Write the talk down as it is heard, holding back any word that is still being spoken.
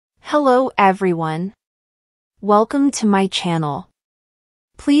Hello everyone. Welcome to my channel.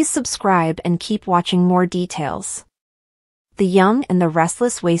 Please subscribe and keep watching more details. The Young and the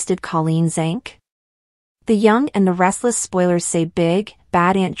Restless wasted Colleen Zenk. The Young and the Restless spoilers say big,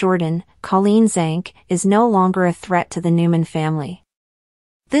 bad Aunt Jordan, Colleen Zenk, is no longer a threat to the Newman family.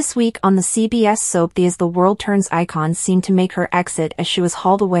 This week on the CBS soap The As the World Turns icon seemed to make her exit as she was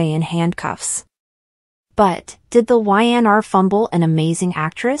hauled away in handcuffs. But, did the YNR fumble an amazing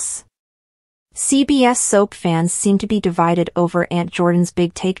actress? CBS soap fans seem to be divided over Aunt Jordan's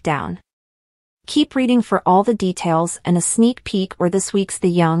big takedown. Keep reading for all the details and a sneak peek or this week's The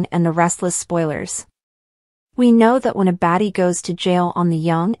Young and the Restless spoilers. We know that when a baddie goes to jail on The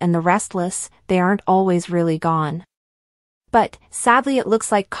Young and the Restless, they aren't always really gone. But, sadly it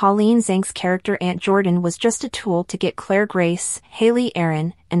looks like Colleen Zenk's character Aunt Jordan was just a tool to get Claire Grace, Haley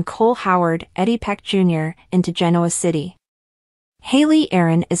Aaron, and Cole Howard, Eddie Peck Jr., into Genoa City. Haley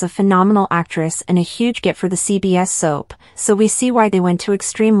Aaron is a phenomenal actress and a huge get for the CBS soap, so we see why they went to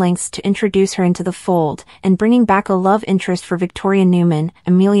extreme lengths to introduce her into the fold, and bringing back a love interest for Victoria Newman,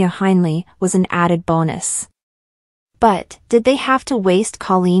 Amelia Heinle, was an added bonus. But, did they have to waste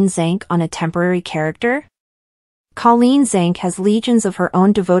Colleen Zenk on a temporary character? Colleen Zenk has legions of her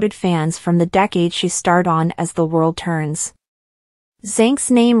own devoted fans from the decade she starred on As the World Turns. Zenk's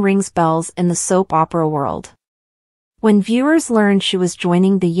name rings bells in the soap opera world. When viewers learned she was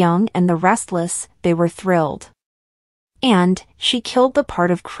joining The Young and the Restless, they were thrilled. And, she killed the part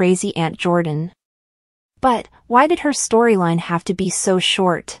of crazy Aunt Jordan. But, why did her storyline have to be so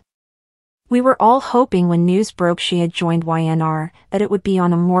short? We were all hoping when news broke she had joined YNR, that it would be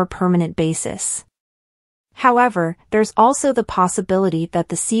on a more permanent basis. However, there's also the possibility that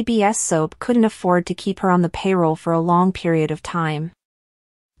the CBS soap couldn't afford to keep her on the payroll for a long period of time.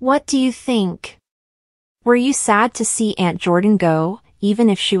 What do you think? Were you sad to see Aunt Jordan go, even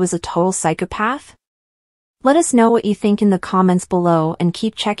if she was a total psychopath? Let us know what you think in the comments below and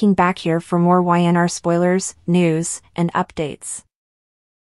keep checking back here for more YNR spoilers, news, and updates.